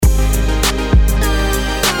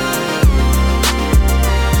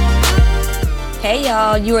Hey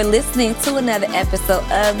y'all, you are listening to another episode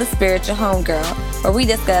of The Spiritual Homegirl, where we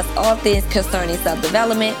discuss all things concerning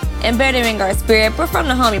self-development and bettering our spirit, but from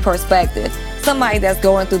the homie perspective. Somebody that's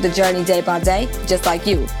going through the journey day by day, just like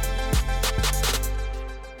you.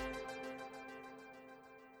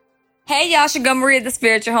 Hey y'all, Sugar Maria, The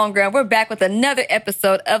Spiritual Homegirl. We're back with another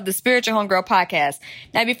episode of The Spiritual Homegirl podcast.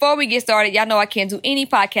 Now, before we get started, y'all know I can't do any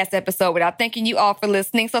podcast episode without thanking you all for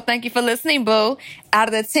listening. So thank you for listening, boo. Out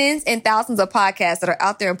of the tens and thousands of podcasts that are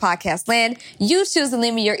out there in podcast land, you choose to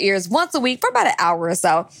lend me your ears once a week for about an hour or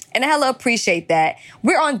so. And I hella appreciate that.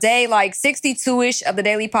 We're on day 62-ish of the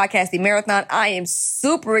daily podcasting marathon. I am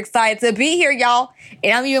super excited to be here, y'all.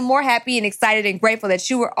 And I'm even more happy and excited and grateful that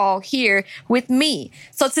you are all here with me.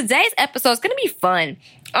 So today's episode is going to be fun.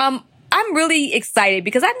 I'm really excited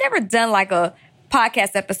because I've never done a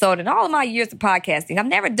podcast episode in all of my years of podcasting. I've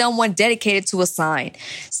never done one dedicated to a sign.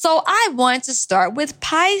 So I wanted to start with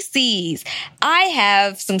Pisces. I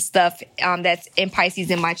have some stuff that's in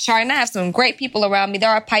Pisces in my chart, and I have some great people around me that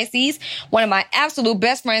are Pisces. One of my absolute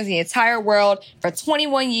best friends in the entire world for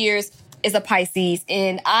 21 years is a Pisces,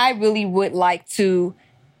 and I really would like to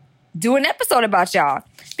do an episode about y'all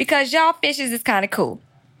because y'all fishes is kind of cool.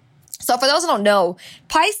 So for those who don't know,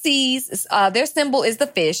 Pisces, their symbol is the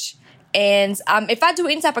fish. And if I do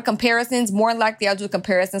any type of comparisons, more likely I'll do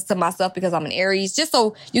comparisons to myself because I'm an Aries, just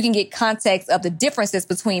so you can get context of the differences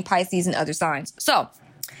between Pisces and other signs. So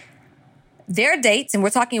their dates, and we're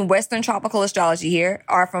talking Western tropical astrology here,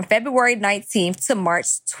 are from February 19th to March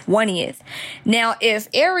 20th. Now, if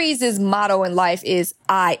Aries' motto in life is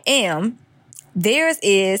I am, theirs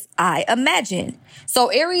is I imagine. So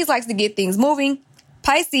Aries likes to get things moving.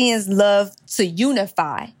 Pisceans love to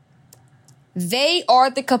unify. They are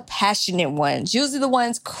the compassionate ones, usually the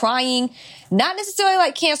ones crying, not necessarily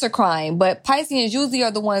like Cancer crying, but Pisceans usually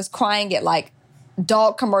are the ones crying at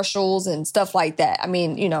dog commercials and stuff like that. I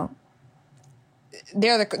mean,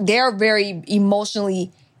 they're very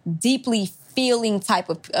emotionally, deeply feeling type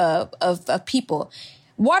of people.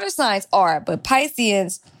 Water signs are, but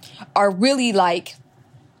Pisceans are really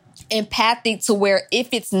empathic to where if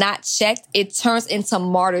it's not checked, it turns into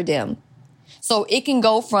martyrdom. So it can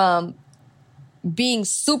go from being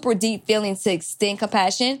super deep feeling to extend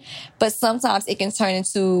compassion, but sometimes it can turn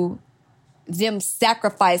into them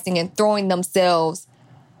sacrificing and throwing themselves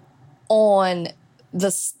on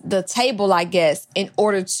the table, I guess, in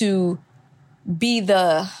order to be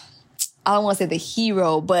I don't want to say the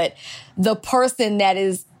hero, but the person that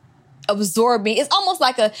is absorbing. It's almost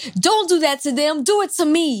like don't do that to them, do it to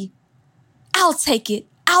me. I'll take it.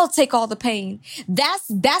 I'll take all the pain. That's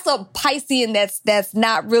a Piscean that's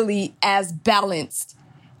not really as balanced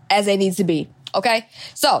as they need to be. Okay?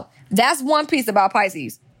 So that's one piece about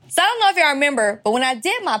Pisces. So I don't know if y'all remember, but when I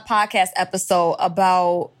did my podcast episode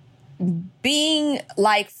about being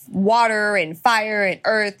like water and fire and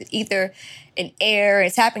earth, ether and air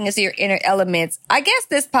and tapping into your inner elements, I guess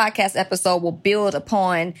this podcast episode will build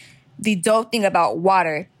upon the dope thing about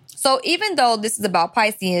water. So even though this is about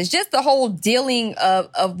Pisceans, just the whole dealing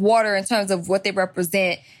of water in terms of what they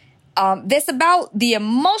represent, this about the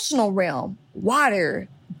emotional realm, water,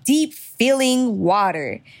 deep feeling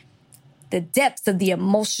water, the depths of the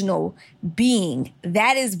emotional being.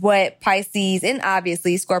 That is what Pisces and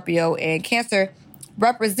obviously Scorpio and Cancer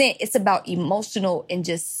represent. It's about emotional and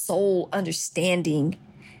just soul understanding.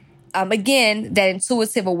 Again, that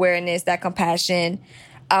intuitive awareness, that compassion.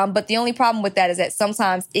 But the only problem with that is that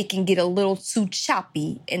sometimes it can get a little too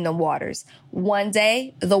choppy in the waters. One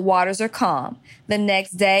day, the waters are calm. The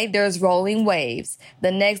next day, there's rolling waves. The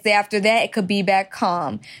next day after that, it could be back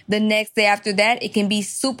calm. The next day after that, it can be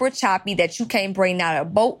super choppy that you can't bring out a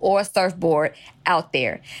boat or a surfboard out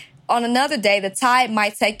there. On another day, the tide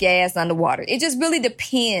might take your ass underwater. It just really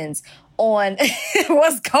depends on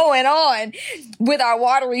what's going on with our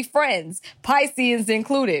watery friends, Pisceans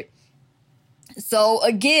included. So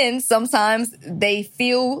again, sometimes they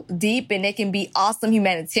feel deep and they can be awesome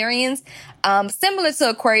humanitarians. Similar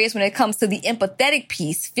to Aquarius when it comes to the empathetic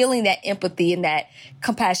piece, feeling that empathy and that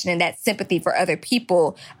compassion and that sympathy for other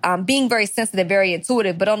people, being very sensitive, very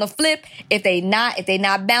intuitive. But on the flip, if they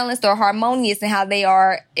not balanced or harmonious in how they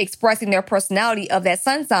are expressing their personality of that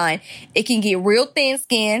sun sign, it can get real thin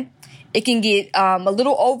skin. It can get a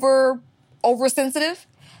little oversensitive.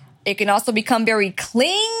 It can also become very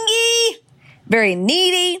clingy, very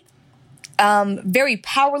needy, very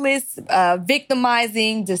powerless,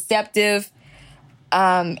 victimizing, deceptive.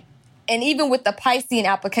 And even with the Piscean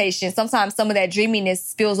application, sometimes some of that dreaminess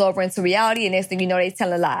spills over into reality, and next thing you know, they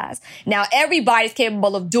telling lies. Now, everybody's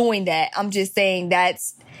capable of doing that. I'm just saying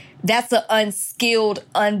that's That's an unskilled,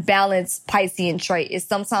 unbalanced Piscean trait. It's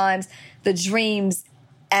sometimes the dreams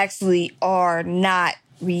actually are not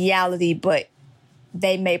reality, but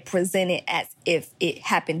they may present it as if it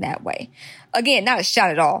happened that way. Again, not a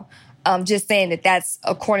shot at all. Just saying that that's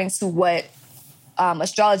according to what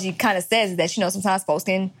astrology kind of says, that, sometimes folks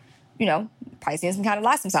can, Pisceans can kind of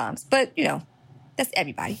lie sometimes. But, that's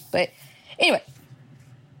everybody. But anyway,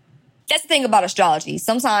 that's the thing about astrology.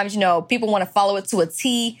 Sometimes, people want to follow it to a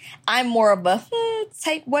T. I'm more of a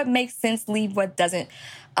take what makes sense, leave what doesn't.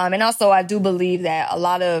 And also, I do believe that a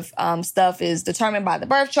lot of stuff is determined by the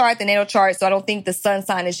birth chart, the natal chart. So I don't think the sun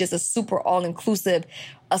sign is just a super all-inclusive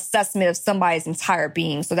assessment of somebody's entire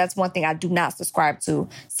being. So that's one thing I do not subscribe to.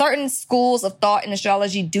 Certain schools of thought in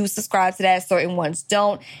astrology do subscribe to that. Certain ones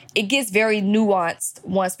don't. It gets very nuanced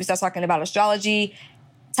once we start talking about astrology,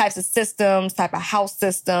 types of systems, type of house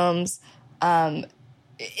systems.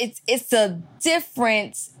 It's a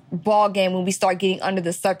different ball game when we start getting under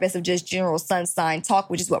the surface of just general sun sign talk,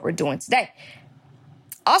 which is what we're doing today.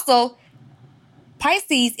 Also,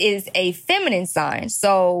 Pisces is a feminine sign,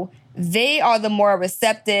 so they are the more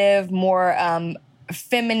receptive, more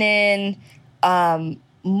feminine,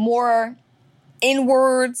 more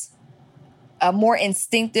inwards, more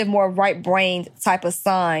instinctive, more right-brained type of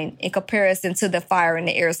sign in comparison to the fire and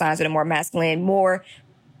the air signs that are more masculine, more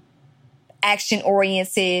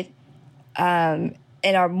action-oriented, and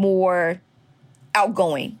are more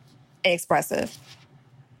outgoing and expressive.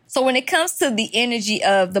 So when it comes to the energy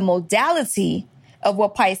of the modality of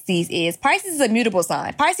what Pisces is a mutable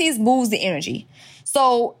sign. Pisces moves the energy.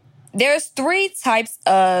 So there's 3 types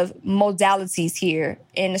of modalities here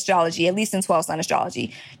in astrology, at least in 12-sign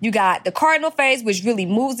astrology. You got the cardinal phase, which really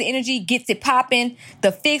moves the energy, gets it popping.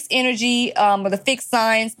 The fixed energy, or the fixed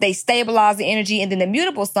signs, they stabilize the energy. And then the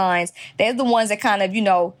mutable signs, they're the ones that kind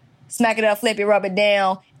of, smack it up, flip it, rub it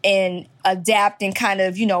down, and adapt and kind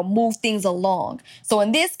of, move things along. So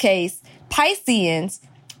in this case, Pisceans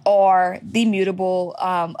are the mutable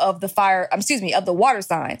of the water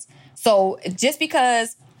signs. So just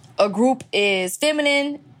because a group is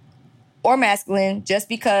feminine or masculine, just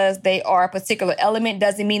because they are a particular element,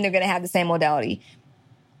 doesn't mean they're going to have the same modality.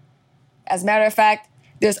 As a matter of fact,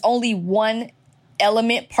 there's only one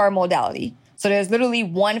element per modality. So there's literally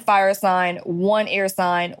one fire sign, one air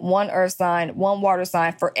sign, one earth sign, one water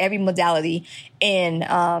sign for every modality in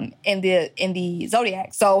the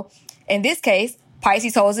zodiac. So in this case,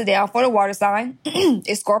 Pisces holds it down for the water sign.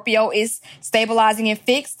 If Scorpio is stabilizing and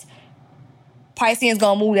fixed, Pisces is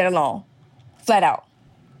going to move that along, flat out.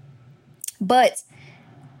 But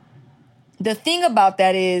the thing about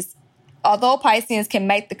that is, although Pisceans can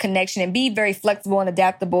make the connection and be very flexible and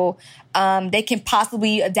adaptable, they can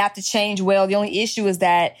possibly adapt to change well. The only issue is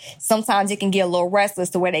that sometimes it can get a little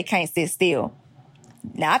restless to where they can't sit still.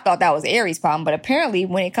 Now, I thought that was Aries' problem, but apparently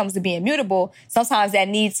when it comes to being mutable, sometimes that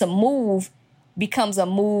need to move becomes a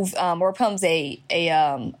move or becomes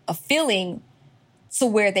a feeling to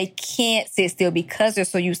where they can't sit still because they're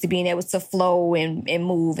so used to being able to flow and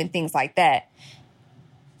move and things like that.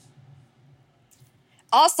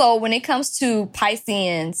 Also, when it comes to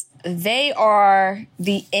Pisceans, they are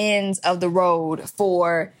the ends of the road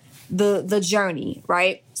for the journey,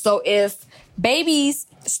 right? So if babies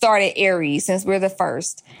start at Aries, since we're the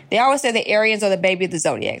first, they always say the Arians are the baby of the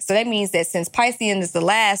zodiac. So that means that since Piscean is the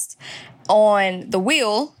last on the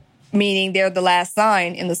wheel, meaning they're the last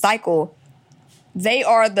sign in the cycle, they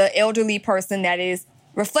are the elderly person that is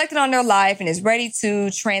reflecting on their life and is ready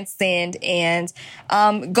to transcend and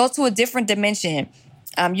go to a different dimension.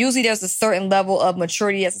 Usually there's a certain level of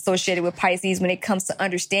maturity that's associated with Pisces when it comes to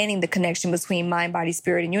understanding the connection between mind, body,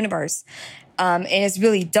 spirit, and universe. And it's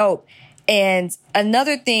really dope. And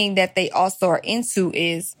another thing that they also are into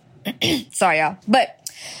is, sorry, y'all, but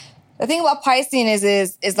the thing about Piscean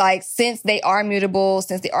is like, since they are mutable,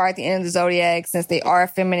 since they are at the end of the zodiac, since they are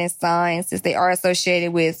feminine signs, since they are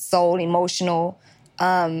associated with soul, emotional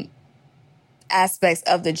aspects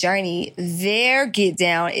of the journey, their get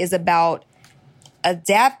down is about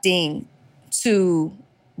adapting to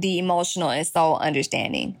the emotional and soul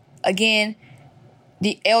understanding. Again,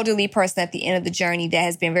 the elderly person at the end of the journey that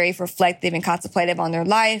has been very reflective and contemplative on their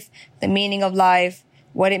life, the meaning of life,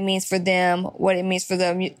 what it means for them, what it means for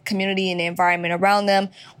the community and the environment around them,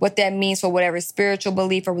 what that means for whatever spiritual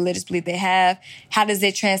belief or religious belief they have. How does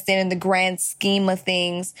it transcend in the grand scheme of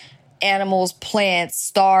things? Animals, plants,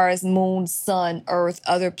 stars, moon, sun, earth,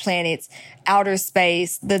 other planets, outer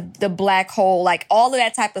space, the black hole, like all of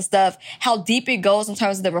that type of stuff, how deep it goes in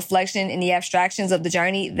terms of the reflection and the abstractions of the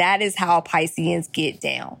journey. That is how Pisceans get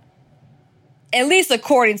down. At least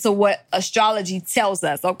according to what astrology tells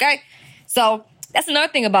us, okay? So That's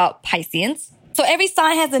another thing about Pisceans. So every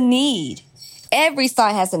sign has a need. Every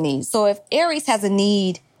sign has a need. So if Aries has a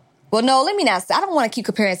need, well, no, let me not. I don't want to keep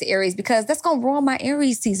comparing to Aries because that's going to ruin my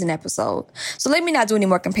Aries season episode. So let me not do any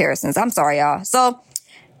more comparisons. I'm sorry, y'all. So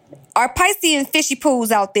our Piscean fishy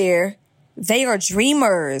pools out there, they are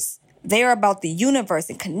dreamers. They are about the universe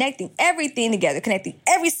and connecting everything together, connecting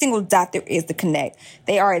every single dot there is to connect.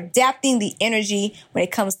 They are adapting the energy when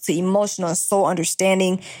it comes to emotional and soul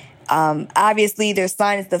understanding. Obviously, their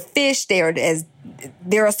sign is the fish.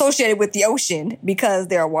 They're associated with the ocean because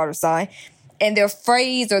they're a water sign. And their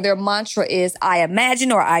phrase or their mantra is, I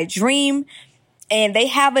imagine or I dream. And they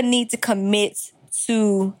have a need to commit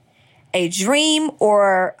to a dream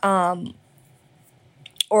or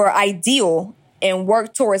ideal and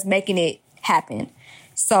work towards making it happen.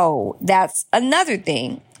 So that's another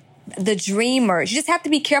thing. The dreamers. You just have to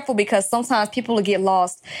be careful because sometimes people will get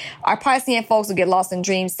lost. Our Piscean folks will get lost in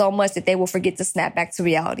dreams so much that they will forget to snap back to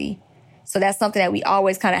reality. So that's something that we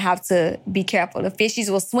always kind of have to be careful. The fishies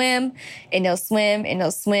will swim and they'll swim and they'll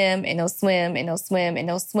swim and they'll swim and they'll swim and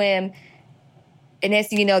they'll swim. And next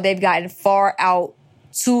thing you know, they've gotten far out,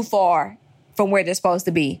 too far from where they're supposed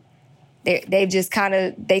to be. They kind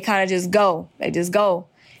of just go. They just go.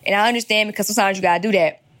 And I understand because sometimes you got to do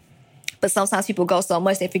that. But sometimes people go so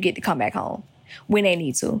much they forget to come back home when they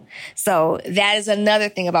need to. So that is another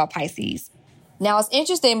thing about Pisces. Now, it's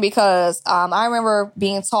interesting because I remember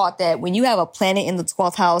being taught that when you have a planet in the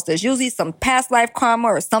 12th house, there's usually some past life karma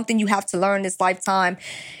or something you have to learn this lifetime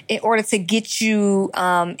in order to get you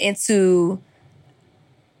into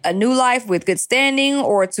a new life with good standing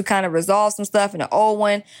or to kind of resolve some stuff in an old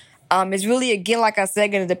one. It's really, again, like I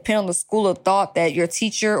said, going to depend on the school of thought that your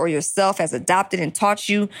teacher or yourself has adopted and taught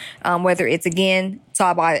you, whether it's, again,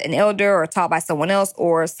 taught by an elder or taught by someone else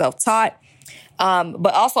or self-taught.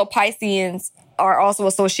 But also Pisceans are also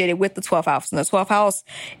associated with the 12th house. And the 12th house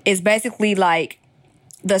is basically like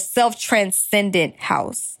the self-transcendent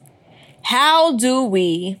house. How do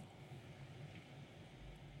we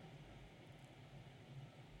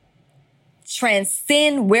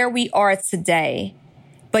transcend where we are today,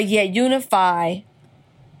 but yet unify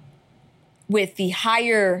with the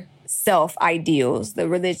higher self ideals, the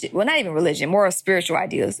religion, well, not even religion, more of spiritual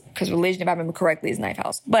ideals, because religion, if I remember correctly, is ninth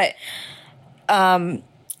house. But,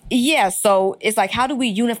 yeah, so it's like, how do we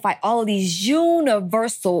unify all of these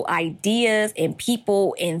universal ideas and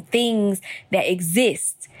people and things that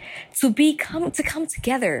exist to come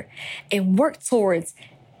together and work towards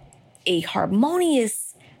a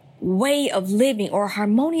harmonious way of living or a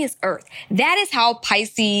harmonious earth? That is how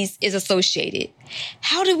Pisces is associated.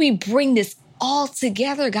 How do we bring this all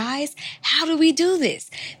together, guys? How do we do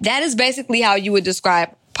this? That is basically how you would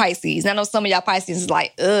describe Pisces. And I know some of y'all Pisces is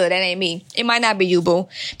like, that ain't me. It might not be you, boo,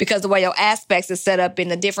 because the way your aspects is set up in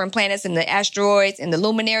the different planets and the asteroids and the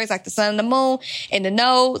luminaries like the sun and the moon and the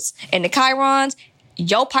nodes and the chirons,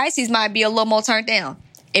 your Pisces might be a little more turned down.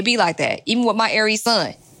 It be like that. Even with my Aries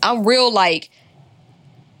sun, I'm real like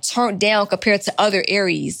turned down compared to other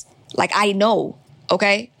Aries. Like I know,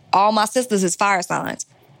 okay? All my sisters is fire signs.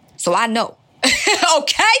 So I know.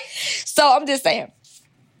 Okay? So I'm just saying.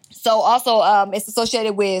 So also, it's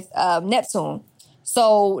associated with Neptune.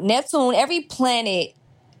 So Neptune, every planet,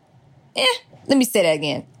 let me say that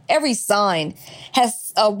again. Every sign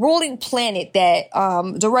has a ruling planet that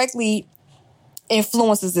directly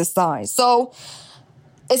influences this sign. So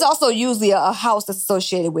it's also usually a house that's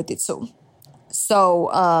associated with it too.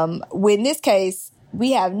 So in this case,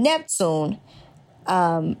 we have Neptune.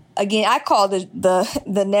 Again, I call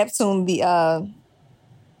the Neptune the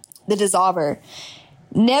dissolver.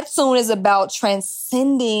 Neptune is about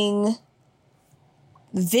transcending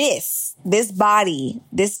this body,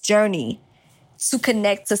 this journey, to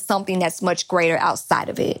connect to something that's much greater outside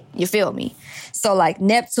of it. You feel me? So like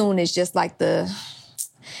Neptune is just like I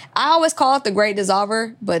always call it the great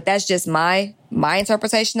dissolver, but that's just my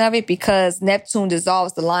interpretation of it, because Neptune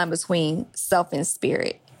dissolves the line between self and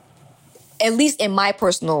spirit. At least in my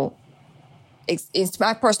personal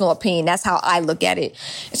opinion, that's how I look at it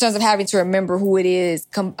in terms of having to remember who it is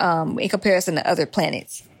in comparison to other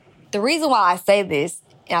planets. The reason why I say this,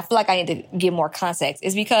 and I feel like I need to give more context,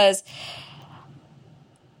 is because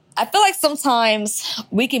I feel like sometimes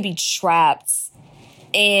we can be trapped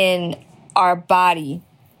in our body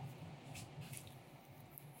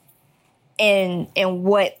and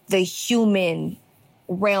what the human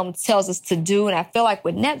realm tells us to do. And I feel like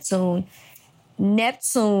with Neptune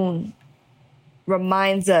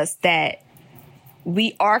reminds us that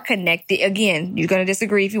We are connected. Again, you're going to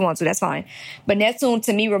disagree if you want to. That's fine. But Neptune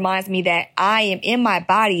to me reminds me that I am in my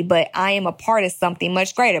body, but I am a part of something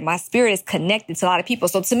much greater. My spirit is connected to a lot of people.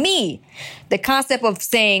 So to me, the concept of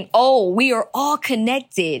saying, oh, we are all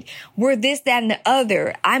connected. We're this, that, and the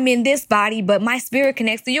other. I'm in this body, but my spirit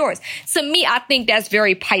connects to yours. To me, I think that's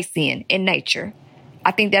very Piscean in nature.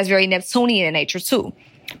 I think that's very Neptunian in nature too.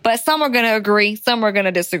 But some are going to agree. Some are going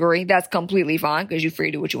to disagree. That's completely fine because you're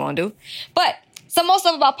free to do what you want to do. But some more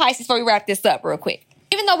stuff about Pisces before we wrap this up real quick.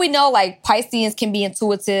 Even though we know like Pisceans can be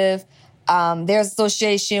intuitive, there's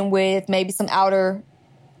association with maybe some outer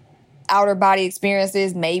body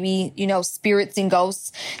experiences, maybe, spirits and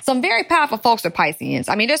ghosts. Some very powerful folks are Pisceans.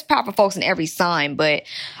 I mean, there's powerful folks in every sign, but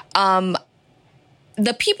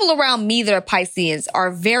the people around me that are Pisceans are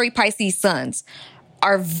very Pisces suns,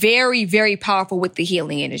 are very, very powerful with the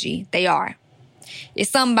healing energy. They are. It's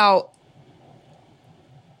something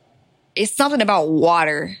about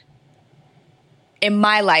water, in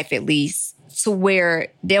my life at least, to where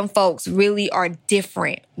them folks really are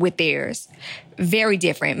different with theirs. Very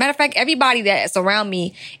different. Matter of fact, everybody that's around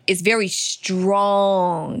me is very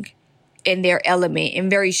strong in their element and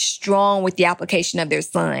very strong with the application of their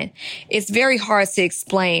sun. It's very hard to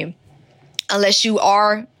explain unless you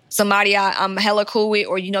are somebody I'm hella cool with,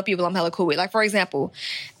 or people I'm hella cool with. Like, for example,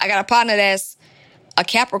 I got a partner that's a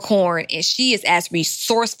Capricorn, and she is as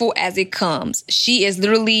resourceful as it comes. She is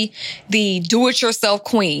literally the do-it-yourself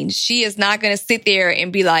queen. She is not going to sit there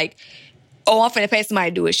and be like, oh, I'm finna pay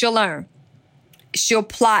somebody to do it. She'll learn. She'll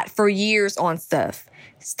plot for years on stuff.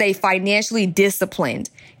 Stay financially disciplined.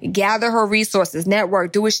 Gather her resources.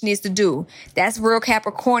 Network. Do what she needs to do. That's real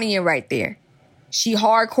Capricornian right there. She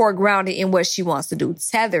hardcore grounded in what she wants to do.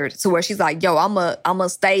 Tethered to where she's like, yo, I'm gonna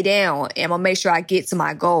stay down and I'm gonna make sure I get to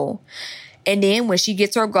my goal. And then when she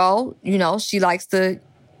gets her goal, she likes to,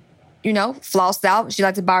 floss out. She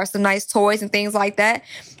likes to buy her some nice toys and things like that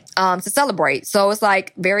to celebrate. So it's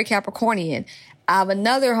like very Capricornian. I have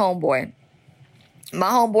another homeboy. My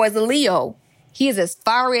homeboy's a Leo. He is as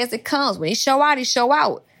fiery as it comes. When he show out, he show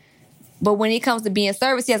out. But when it comes to being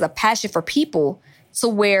service, he has a passion for people to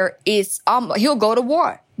where it's he'll go to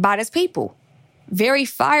war by his people. Very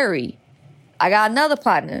fiery. I got another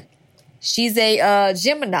partner. She's a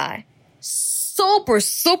Gemini. Super,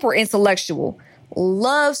 super intellectual.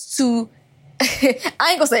 Loves to, I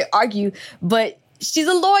ain't gonna say argue, but she's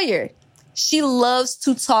a lawyer. She loves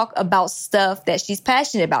to talk about stuff that she's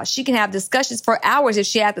passionate about. She can have discussions for hours if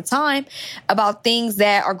she had the time about things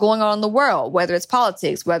that are going on in the world, whether it's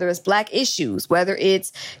politics, whether it's Black issues, whether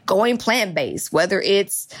it's going plant-based, whether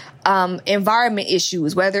it's environment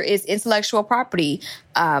issues, whether it's intellectual property.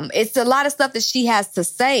 It's a lot of stuff that she has to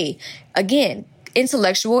say. Again,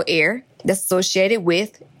 intellectual air that's associated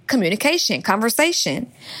with communication, conversation.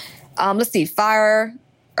 Let's see, fire,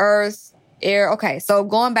 earth, air. Okay, so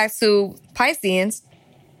going back to Pisceans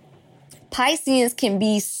can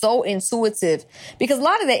be so intuitive because a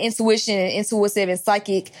lot of that intuition and intuitive and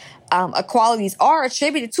psychic qualities are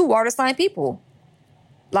attributed to water sign people.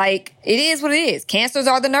 Like, it is what it is. Cancers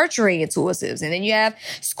are the nurturing intuitives. And then you have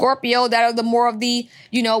Scorpio that are the more of the,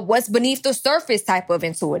 what's beneath the surface type of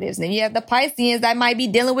intuitives. And then you have the Pisceans that might be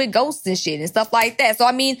dealing with ghosts and shit and stuff like that. So,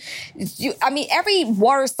 every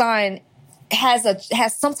water sign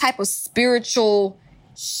has some type of spiritual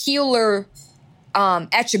healer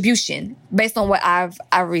attribution based on what I've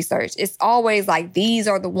researched. It's always like these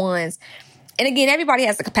are the ones. And again, everybody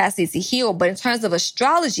has the capacity to heal, but in terms of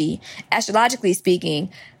astrologically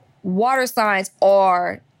speaking, water signs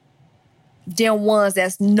are them ones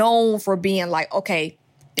that's known for being like, okay,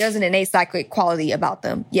 there's an innate psychic quality about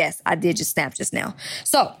them. Yes, I did just snap just now.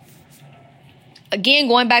 So again,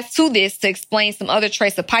 going back to this to explain some other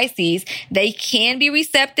traits of Pisces, they can be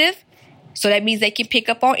receptive. So that means they can pick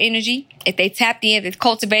up on energy. If they tapped in, they've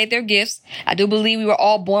cultivated their gifts. I do believe we were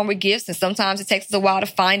all born with gifts, and sometimes it takes us a while to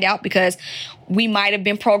find out because we might have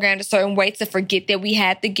been programmed a certain way to forget that we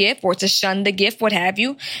had the gift or to shun the gift, what have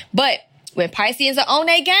you. But when Pisceans are on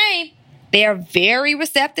their game, they are very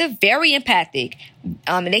receptive, very empathic.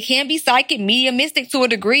 And they can be psychic, mediumistic to a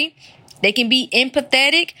degree. They can be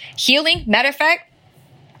empathetic, healing. Matter of fact,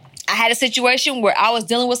 I had a situation where I was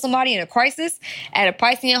dealing with somebody in a crisis. I had a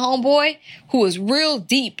Piscean homeboy who was real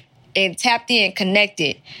deep and tapped in,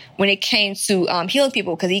 connected when it came to healing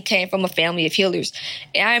people because he came from a family of healers.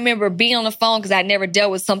 And I remember being on the phone because I'd never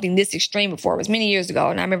dealt with something this extreme before. It was many years ago.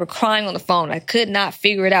 And I remember crying on the phone. I could not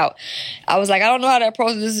figure it out. I was like, I don't know how to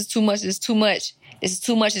approach this. This is too much. This is too much. This is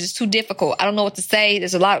too much. This is too difficult. I don't know what to say.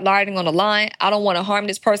 There's a lot riding on the line. I don't want to harm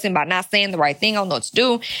this person by not saying the right thing. I don't know what to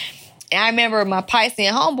do. And I remember my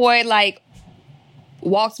Piscean homeboy, like,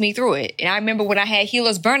 walked me through it. And I remember when I had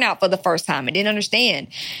healer's burnout for the first time, I didn't understand.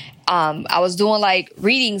 I was doing like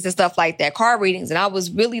readings and stuff like that, card readings, and I was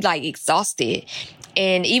really like exhausted.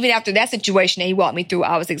 And even after that situation that he walked me through,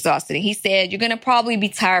 I was exhausted. And he said, you're going to probably be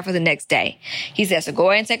tired for the next day. He said, so go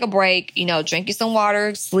ahead and take a break, drink you some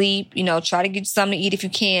water, sleep, try to get you something to eat if you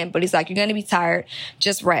can. But he's like, you're going to be tired.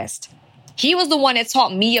 Just rest. He was the one that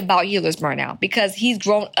taught me about healer's burnout because he's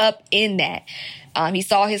grown up in that. He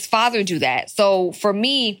saw his father do that. So for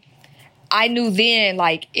me, I knew then,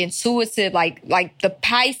 like, intuitive, like the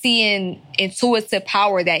Piscean intuitive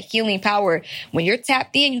power, that healing power. When you're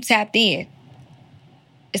tapped in, you tapped in.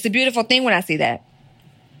 It's a beautiful thing when I see that.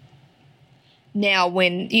 Now,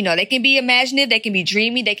 when, they can be imaginative, they can be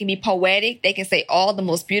dreamy, they can be poetic, they can say all the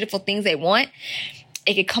most beautiful things they want.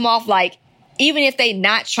 It can come off like, even if they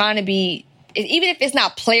not trying to be, even if it's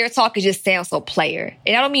not player talk, it just sounds so player.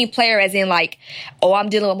 And I don't mean player as in like, oh, I'm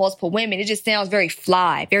dealing with multiple women. It just sounds very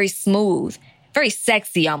fly, very smooth, very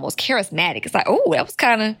sexy, almost charismatic. It's like, oh, that was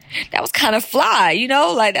kind of fly,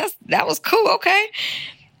 like that was cool. Okay.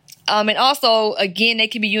 And also, again, they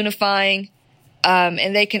can be unifying,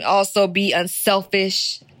 and they can also be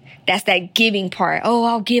unselfish. That's that giving part. Oh,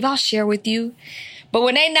 I'll share with you. But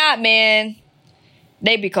when they not, man,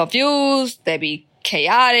 they be confused. They be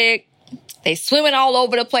chaotic. They swimming all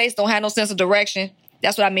over the place. Don't have no sense of direction.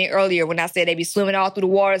 That's what I meant earlier when I said they be swimming all through the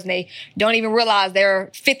waters and they don't even realize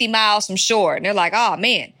they're 50 miles from shore. And they're like, oh,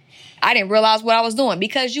 man, I didn't realize what I was doing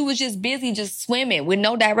because you was just busy just swimming with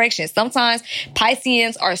no direction. Sometimes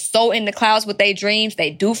Pisceans are so in the clouds with their dreams, they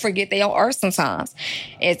do forget they on earth sometimes.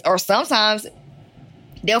 Or sometimes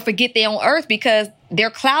they'll forget they on earth because they're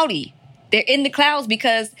cloudy. They're in the clouds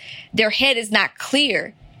because their head is not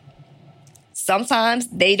clear. Sometimes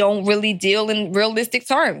they don't really deal in realistic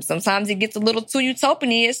terms. Sometimes it gets a little too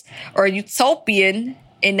utopian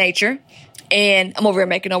in nature. And I'm over here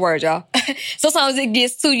making no words, y'all. Sometimes it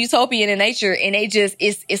gets too utopian in nature and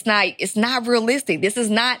it's not realistic. This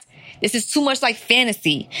is too much like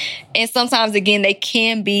fantasy. And sometimes again, they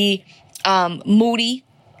can be, moody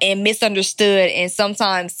and misunderstood. And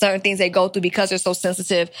sometimes certain things they go through because they're so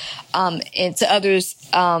sensitive, and to others,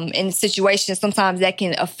 in situations, sometimes that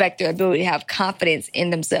can affect their ability to have confidence in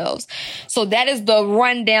themselves. So that is the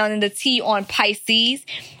rundown and the tea on Pisces.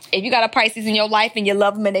 If you got a Pisces in your life and you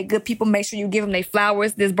love them and they're good people, make sure you give them their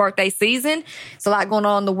flowers this birthday season. It's a lot going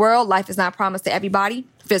on in the world. Life is not promised to everybody,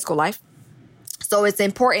 physical life. So it's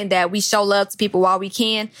important that we show love to people while we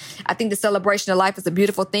can. I think the celebration of life is a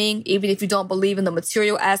beautiful thing, even if you don't believe in the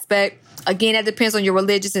material aspect. Again, that depends on your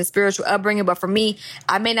religious and spiritual upbringing. But for me,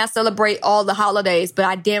 I may not celebrate all the holidays, but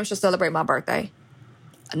I damn sure celebrate my birthday.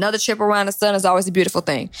 Another trip around the sun is always a beautiful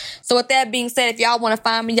thing. So with that being said, if y'all want to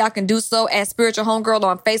find me, y'all can do so at Spiritual Homegirl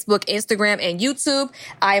on Facebook, Instagram, and YouTube.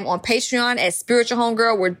 I am on Patreon at Spiritual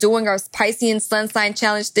Homegirl. We're doing our Piscean Sun Sign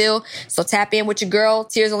Challenge still. So tap in with your girl.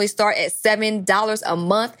 Tiers only start at $7 a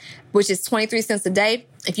month, which is 23 cents a day.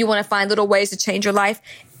 If you want to find little ways to change your life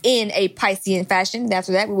in a Piscean fashion.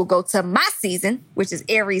 After that, we will go to my season, which is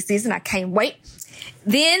Aries season. I can't wait.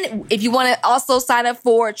 Then, if you want to also sign up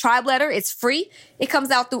for Tribe Letter, it's free. It comes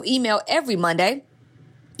out through email every Monday.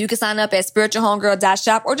 You can sign up at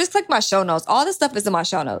spiritualhomegirl.shop or just click my show notes. All this stuff is in my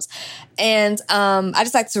show notes. And I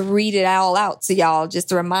just like to read it all out to y'all just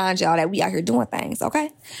to remind y'all that we out here doing things, okay?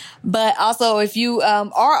 But also, if you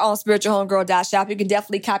are on spiritualhomegirl.shop, you can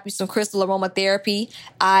definitely copy some crystal aromatherapy.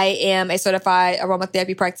 I am a certified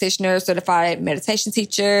aromatherapy practitioner, certified meditation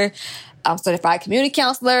teacher, I'm certified community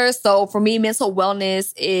counselor. So for me, mental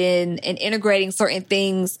wellness and integrating certain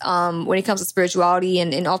things when it comes to spirituality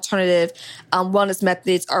and alternative wellness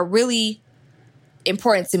methods are really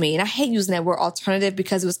important to me. And I hate using that word alternative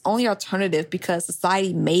because it was only alternative because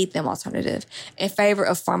society made them alternative in favor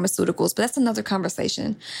of pharmaceuticals. But that's another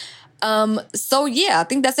conversation. So yeah, I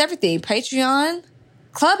think that's everything. Patreon,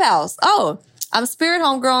 Clubhouse. Oh, I'm Spirit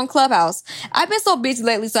Homegirl on Clubhouse. I've been so busy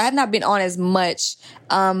lately, so I have not been on as much.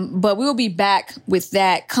 But we will be back with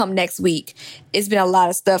that come next week. It's been a lot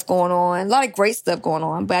of stuff going on, a lot of great stuff going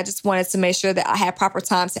on. But I just wanted to make sure that I had proper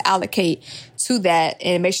time to allocate to that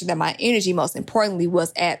and make sure that my energy, most importantly,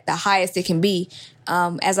 was at the highest it can be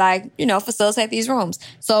as I, facilitate these rooms.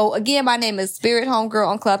 So again, my name is Spirit Homegirl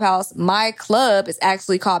on Clubhouse. My club is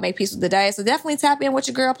actually called Make Peace with the Day. So definitely tap in with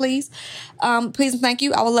your girl, please. Please and thank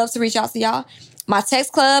you. I would love to reach out to y'all. My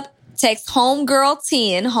text club, text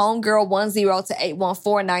homegirl10, homegirl10 to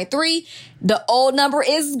 81493. The old number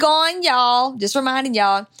is gone, y'all. Just reminding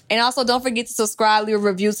y'all. And also don't forget to subscribe, leave a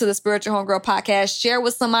review to the Spiritual Homegirl podcast. Share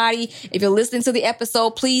with somebody. If you're listening to the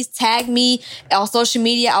episode, please tag me on social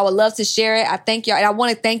media. I would love to share it. I thank y'all. And I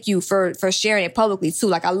want to thank you for sharing it publicly too.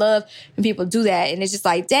 Like, I love when people do that. And it's just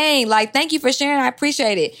like, dang, like, thank you for sharing. I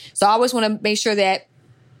appreciate it. So I always want to make sure that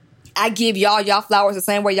I give y'all flowers the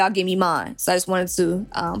same way y'all give me mine. So I just wanted to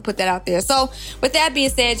put that out there. So with that being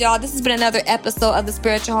said, y'all, this has been another episode of the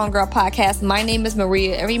Spiritual Homegirl podcast. My name is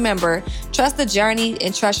Maria. And remember, trust the journey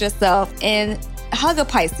and trust yourself, and hug a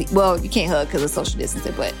Pisces. Well, you can't hug because of social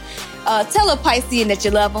distancing, but tell a Piscean that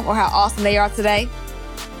you love them or how awesome they are today.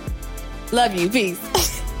 Love you. Peace.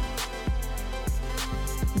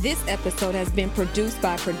 This episode has been produced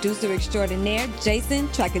by producer extraordinaire Jason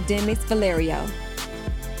Tracademics Valerio.